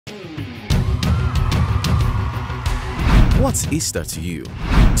What's Easter to you?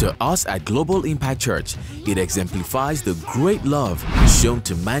 To us at Global Impact Church, it exemplifies the great love shown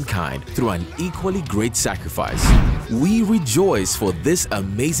to mankind through an equally great sacrifice. We rejoice for this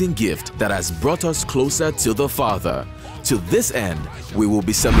amazing gift that has brought us closer to the Father. To this end, we will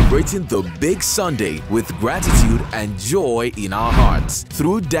be celebrating the big Sunday with gratitude and joy in our hearts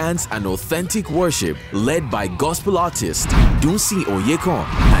through dance and authentic worship led by gospel artists Dunsin Oyekan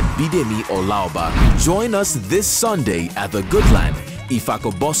and Bidemi Olaoba. Join us this Sunday at the Goodland,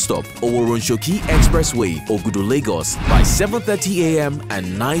 Ifako Busstop, Oworonshoki Expressway, Ogudu, Lagos by 7:30 a.m. and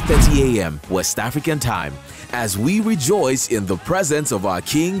 9:30 a.m. West African time as we rejoice in the presence of our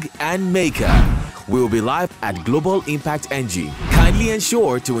King and Maker. We will be live at Global Impact NG. Kindly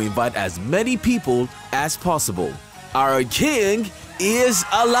ensure to invite as many people as possible. Our King is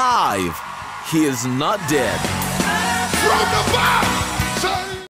alive. He is not dead. From the back!